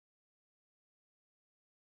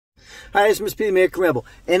Hi, it's Mr. P, the American Rebel.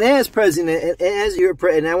 And as president,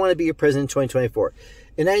 and I want to be your president in 2024.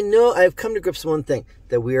 And I know I've come to grips with one thing,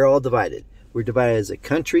 that we are all divided. We're divided as a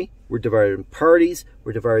country, we're divided in parties,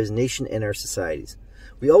 we're divided as a nation and our societies.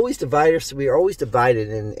 We are always divided,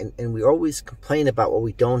 and we always complain about what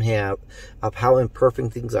we don't have, of how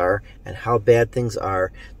imperfect things are and how bad things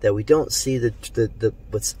are, that we don't see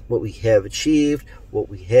what we have achieved, what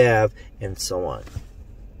we have, and so on.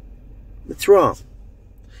 It's wrong.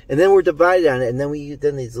 And then we're divided on it, and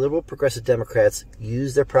then these liberal progressive Democrats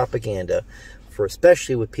use their propaganda for,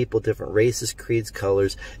 especially with people of different races, creeds,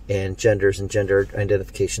 colors, and genders and gender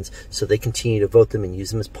identifications, so they continue to vote them and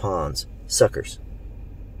use them as pawns, suckers,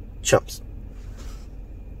 chumps.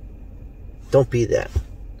 Don't be that.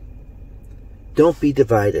 Don't be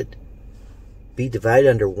divided. Be divided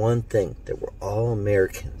under one thing, that we're all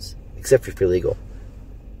Americans, except if you're illegal.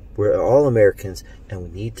 We're all Americans, and we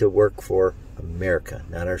need to work for America,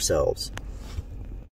 not ourselves.